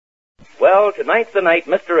Well, tonight's the night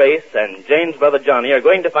Mr. Ace and Jane's brother Johnny are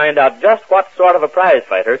going to find out just what sort of a prize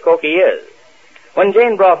fighter Cokie is. When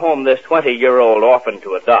Jane brought home this 20-year-old orphan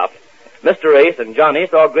to adopt, Mr. Ace and Johnny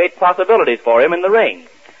saw great possibilities for him in the ring,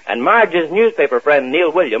 and Marge's newspaper friend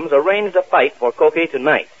Neil Williams arranged a fight for Cokie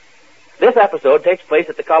tonight. This episode takes place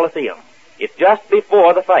at the Coliseum. It's just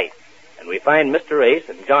before the fight, and we find Mr. Ace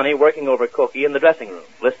and Johnny working over Cokie in the dressing room.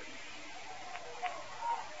 Listen.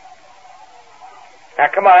 Now,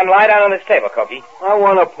 come on, lie down on this table, Cokie. I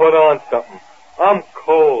want to put on something. I'm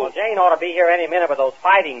cold. Well, Jane ought to be here any minute with those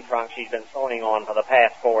fighting trunks she's been sewing on for the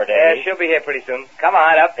past 4 days. Yeah, she'll be here pretty soon. Come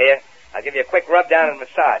on, up here. I'll give you a quick rub down and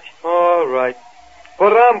massage. All right.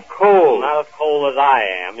 But I'm cold. Not as cold as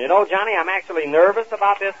I am. You know, Johnny, I'm actually nervous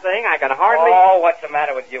about this thing. I can hardly... Oh, what's the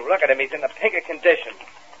matter with you? Look at him. He's in the pink of condition.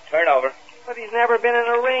 Turn over. But he's never been in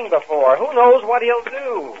a ring before. Who knows what he'll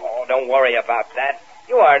do? Oh, don't worry about that.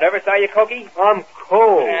 You are nervous, are you, Cokie? I'm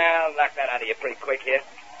cold. Well, knock that out of you pretty quick here.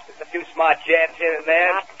 Just a few smart jabs here and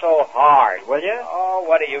there. Not so hard, will you? Oh,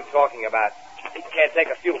 what are you talking about? He can't take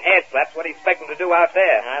a few hand slaps. What do you expect him to do out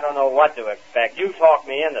there? I don't know what to expect. You talked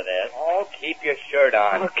me into this. Oh, keep your shirt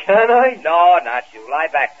on. Oh, can I? No, not you. Lie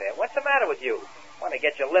back there. What's the matter with you? Want to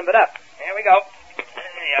get you limbered up. Here we go. There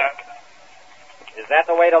you are. Is that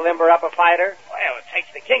the way to limber up a fighter? Well, it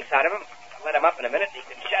takes the kinks out of him. I'll let him up in a minute. He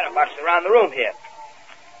can shadow box around the room here.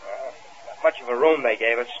 Not much of a room they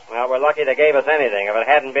gave us. Well, we're lucky they gave us anything. If it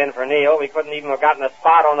hadn't been for Neil, we couldn't even have gotten a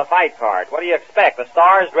spot on the fight card. What do you expect? The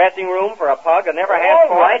Stars dressing room for a pug that never has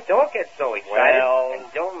All right, don't get so excited. Well...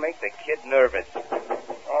 And don't make the kid nervous.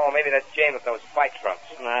 Oh, maybe that's Jane with those fight trunks.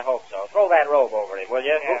 I hope so. Throw that robe over him, will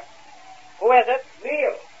you? Yeah. Who is it?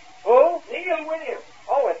 Neil. Who? Neil Williams.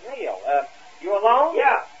 Oh, it's Neil. You alone?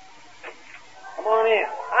 Yeah. Come on in.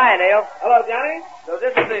 Hi, Neil. Hello, Johnny. So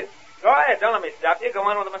this is the... Go ahead, don't let me stop you. Go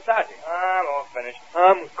on with the massaging. I'm all finished.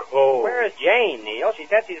 I'm cold. Where is Jane, Neil? She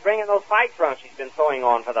said she's bringing those fight trunks she's been sewing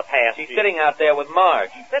on for the past... She's sitting out there with Marge.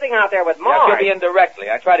 Sitting out there with Yeah, Marge? she'll be in directly.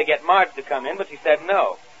 I tried to get Marge to come in, but she said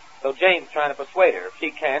no. So Jane's trying to persuade her. If she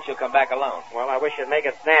can't, she'll come back alone. Well, I wish you'd make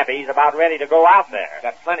it snappy. He's about ready to go out there.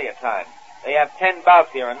 Got plenty of time. They have 10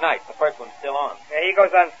 bouts here a night. The first one's still on. Yeah, he goes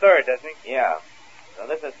on third, doesn't he? Yeah. So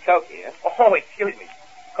this is Cokie, huh? Oh, excuse me.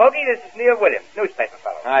 Cokie, this is Neil Williams, newspaper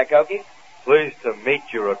fellow. Hi, Cokie. Pleased to meet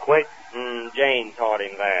your acquaintance. Jane taught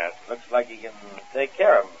him that. Looks like he can take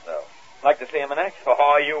care of himself. Like to see him in action.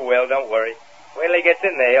 Oh, you will, don't worry. Wait till he gets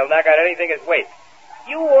in there, he'll knock out anything his weight.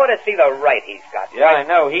 You ought to see the right he's got. Yeah, I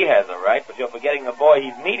know he has a right, but you're forgetting the boy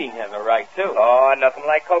he's meeting has a right, too. Oh, nothing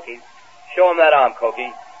like Cokie's. Show him that arm,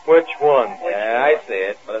 Cokie. Which one? Yeah, I see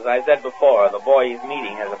it. But as I said before, the boy he's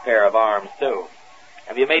meeting has a pair of arms, too.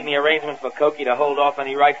 Have you made any arrangements for Cokie to hold off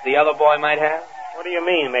any rights the other boy might have? What do you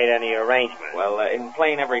mean, made any arrangements? Well, in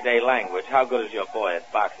plain everyday language, how good is your boy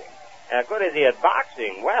at boxing? How good is he at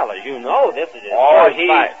boxing? Well, as you know, this is his Oh, first he's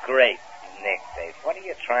fight. great. Nick says, what are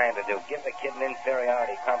you trying to do? Give the kid an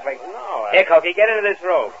inferiority complex? No, Here, Cokie, get into this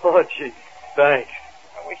robe. Oh, gee, thanks.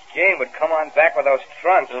 I wish Jane would come on back with those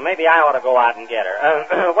trunks. Well, maybe I ought to go out and get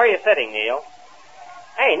her. Where are you sitting, Neil?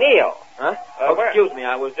 Hey, Neil. Huh? where- Excuse me,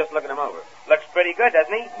 I was just looking him over. Looks pretty good,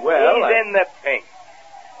 doesn't he? Well, he's in the pink.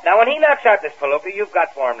 Now, when he knocks out this palooka you've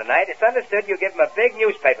got for him tonight, it's understood you give him a big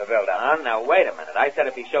newspaper build-up. Now, wait a minute. I said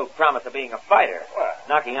if he showed promise of being a fighter. What?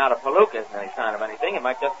 Knocking out a palooka isn't any sign of anything. It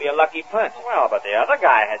might just be a lucky punch. Well, but the other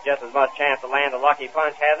guy has just as much chance to land a lucky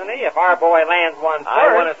punch, hasn't he? If our boy lands one first...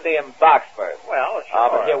 I want to see him box first. Well, sure.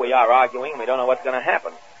 But here we are arguing, and we don't know what's going to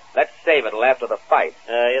happen. Let's save it till after the fight.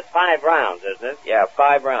 It's 5 rounds, isn't it? Yeah,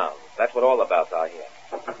 5 rounds. That's what all the bouts are here.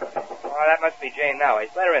 Oh, that must be Jane now.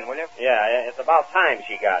 Let her in, will you? Yeah, it's about time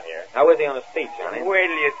she got here. How is he on his feet, Johnny? Wait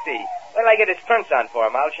till you see. Wait till I get his trunks on for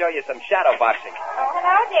him. I'll show you some shadow boxing. Oh,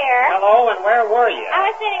 hello, dear. Hello, and where were you?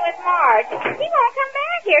 I was sitting with Marge. She won't come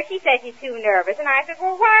back here. She says she's too nervous. And I said,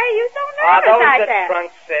 well, why are you so Are nervous? those I the said.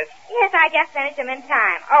 trunks, sis? Yes, I just finished them in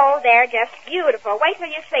time. Oh, they're just beautiful. Wait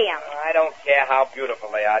till you see them. I don't care how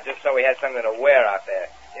beautiful they are, just so he has something to wear out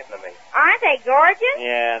there. Give them to me. Aren't they gorgeous?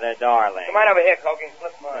 Yeah, they're darling. Come on over here, Cokie.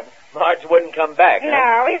 Slip mine. Marge wouldn't come back, huh?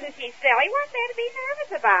 No, isn't she silly? What's there to be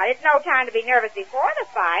nervous about? It's no time to be nervous before the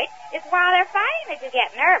fight. It's while they're fighting that you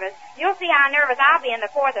get nervous. You'll see how nervous I'll be in the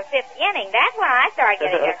 4th or 5th inning. That's when I start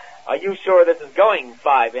getting nervous. Are you sure this is going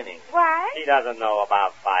 5 innings? What? She doesn't know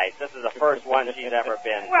about fights. This is the first one she's ever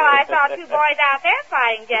been to. Well, I saw 2 boys out there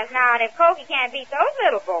fighting just now, and if Cokie can't beat those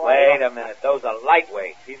little boys... Wait a minute. Those are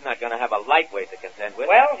lightweights. He's not going to have a lightweight to contend with.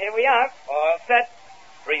 Well, here we are. All set.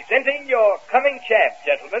 Presenting your coming champ,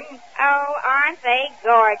 gentlemen. Oh, aren't they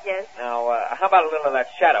gorgeous? Now, how about a little of that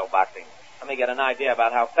shadow boxing? Let me get an idea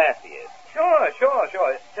about how fast he is. Sure.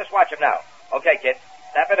 Just watch him now. Okay, kid.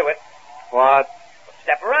 Step into it.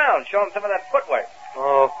 show him some of that footwork.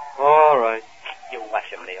 Oh, all right. You watch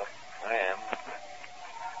him, Neil. I am.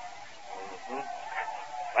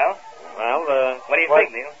 Well, what do you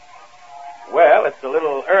think, Neil? Well, it's a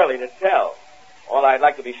little early to tell. All I'd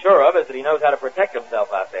like to be sure of is that he knows how to protect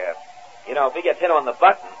himself out there. You know, if he gets hit on the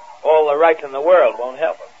button, all the rights in the world won't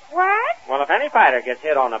help him. What? Well, if any fighter gets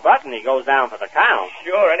hit on the button, he goes down for the count.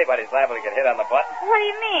 Sure, anybody's liable to get hit on the button. What do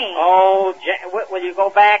you mean? Oh, will you go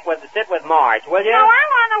back sit with Marge, will you? No, I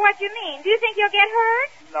want to know what you mean. Do you think you'll get hurt?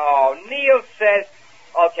 No, Neil says...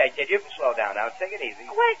 Okay, kid, you can slow down now. Take it easy.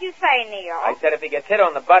 What did you say, Neil? I said if he gets hit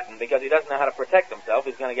on the button because he doesn't know how to protect himself,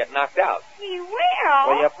 he's going to get knocked out. He will.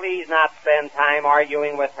 Will you please not spend time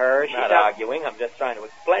arguing with her? She's not arguing. I'm just trying to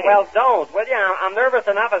explain. Well, don't, will you? I'm nervous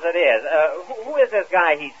enough as it is. Who is this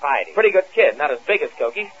guy he's fighting? Pretty good kid. Not as big as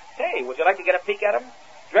Cokie. Hey, would you like to get a peek at him?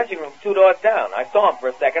 Dressing room 2 doors down. I saw him for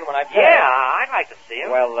a second when I passed. Yeah, I'd like to see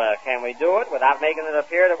him. Well, can we do it without making it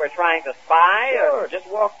appear that we're trying to spy? Sure,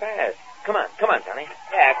 just walk past. Come on, Johnny.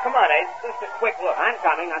 Yeah, come on, Ace. Just a quick look. I'm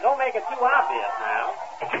coming. Now, don't make it too obvious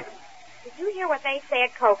now. Did you hear what they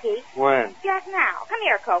said, Cokie? When? Just now. Come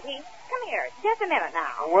here, Cokie. Come here. Just a minute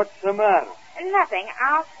now. What's the matter? Nothing.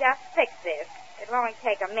 I'll just fix this. It'll only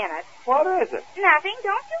take a minute. What is it? Nothing.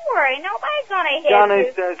 Don't you worry. Nobody's going to hit Johnny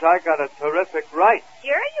you. says I got a terrific right.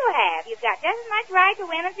 Sure you have. You've got just as much right to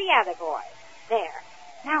win as the other boys. There.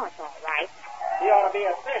 Now it's all right. He ought to be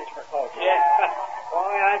a cinch for Cokie. Yeah.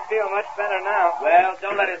 Boy, I feel much better now. Well,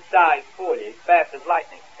 don't let his size fool you. He's fast as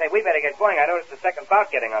lightning. Say, we better get going. I noticed the second bout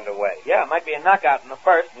getting underway. Yeah, it might be a knockout in the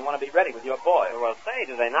first, and you want to be ready with your boy. Well, say,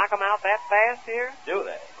 do they knock him out that fast here? Do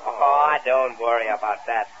they? Oh, don't worry about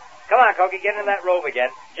that. Come on, Cokie, get in that robe again.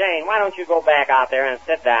 Jane, why don't you go back out there and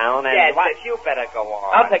sit down and... Yes, you better go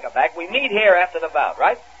on. I'll take her back. We meet here after the bout,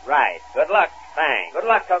 right? Right. Good luck. Thanks. Good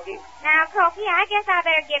luck, Cokie. Now, Cokie, I guess I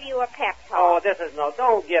better give you a pep talk. Oh,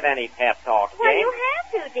 don't give any pep talks, Well, Jane. you have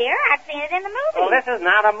to, dear. I've seen it in the movie. Well, this is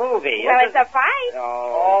not a movie. Well, it's a fight.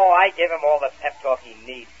 Oh, I give him all the pep talk he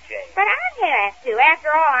needs, Jane. But I have to. After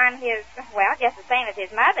all, I'm his, well, just the same as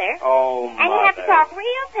his mother. Oh, Mother. And you have to talk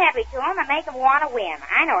real peppy to him and make him want to win.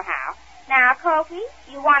 I know how. Now, Cokie,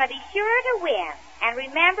 you want to be sure to win. And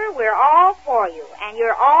remember, we're all for you, and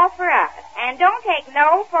you're all for us. And don't take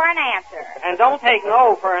no for an answer. And don't take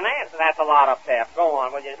no for an answer. That's a lot of pep. Go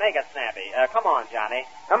on, will you? Make it snappy. Come on, Johnny.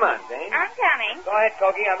 Come on, Jane. I'm coming. Go ahead,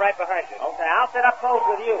 Cokie. I'm right behind you. Okay, I'll sit up close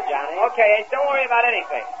with you, Johnny. Okay, Ace, don't worry about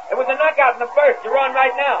anything. It was a knockout in the first. You're on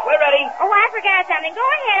right now. We're ready. Oh, I forgot something. Go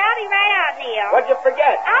ahead. I'll be right out, Neil. What'd you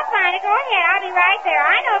forget? I'll find it. Go ahead. I'll be right there.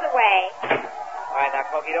 I know the way. All right, now,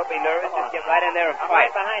 Cokie, don't be nervous. Just get right in there and I'm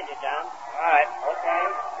fight. right behind you, John. All right. Okay.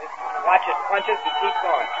 Just watch his punches and keep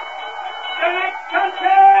going. The next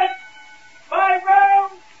contest, 5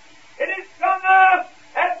 rounds. It is summer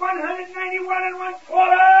at 191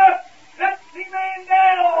 1/4. Betsy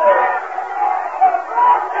Mandel.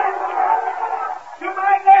 To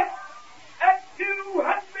my left, at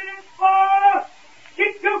 204,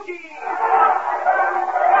 Kituki.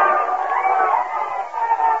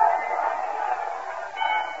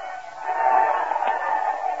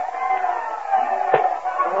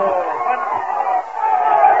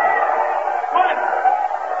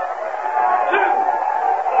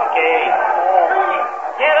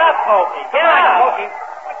 Cokie, Get up, Cokie.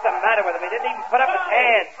 What's the matter with him? He didn't even put up his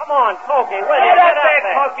hands. Come on, Cokie, will you? Get up there,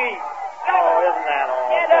 there. Cokie. Oh, isn't that all?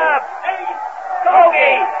 Get up.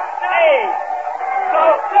 Cokie. Hey.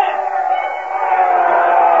 Cokie.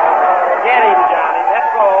 Get him, Johnny. Let's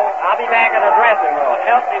go. I'll be back in the dressing room.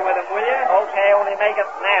 Help me with him, will you? Okay, only make it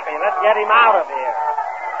snappy. Let's get him out of here.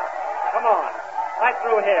 Come on. Right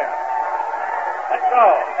through here. Let's go.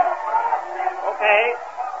 Okay.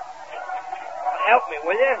 Help me,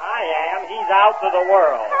 will you? I am. He's out to the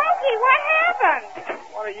world. Cokie, what happened?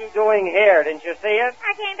 What are you doing here? Didn't you see it?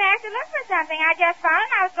 I came back to look for something. I just found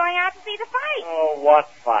it. I was going out to see the fight. Oh, what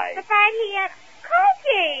fight? The fight he and...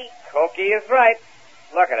 Cokie! Cokie is right.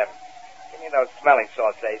 Look at him. Give me those smelling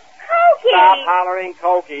salts, Ace. Cokie! Stop hollering,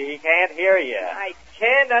 Cokie. He can't hear you. I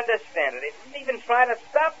can't understand it. He didn't even try to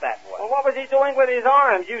stop that one. Well, what was he doing with his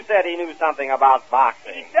arms? You said he knew something about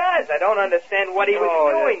boxing. He does. I don't understand what he was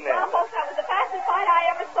doing there. Well, folks, that was the fastest fight I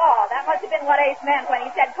ever saw. That must have been what Ace meant when he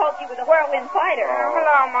said Cokie was a whirlwind fighter. Oh,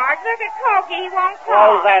 hello, Mark. Look at Cokie. He won't talk.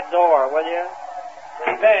 Close that door, will you?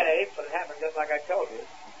 Pretty bad, Ace, but it happened just like I told you.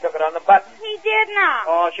 Took it on the button. He did not.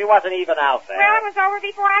 Oh, she wasn't even out there. Well, it was over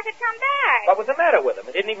before I could come back. What was the matter with him?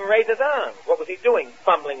 He didn't even raise his arms. What was he doing,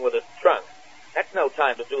 fumbling with his trunk? That's no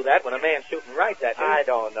time to do that when a man's shooting right at you. I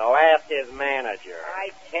don't know. Ask his manager. I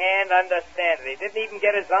can't understand it. He didn't even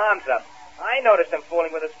get his arms up. I noticed him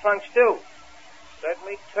fooling with his trunks, too.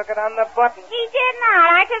 certainly took it on the button. He did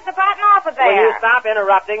not. I took the button off of there. Will you stop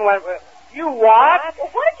interrupting when... You what? Well,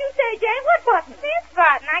 what did you say, Jane? What button? This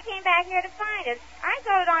button. I came back here to find it. I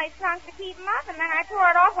sewed it on his trunks to keep him up, and then I tore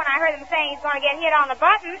it off when I heard him saying he's going to get hit on the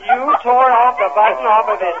button. You tore off the button off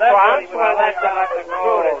of his trunks? Well, that's about the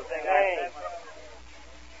cruelest thing I've ever...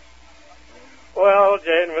 Well,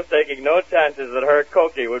 Jane was taking no chances that her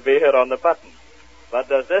Cokie would be hit on the button. But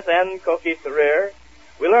does this end Cokie's career?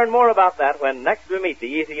 We learn more about that when next we meet the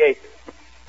Easy Aces.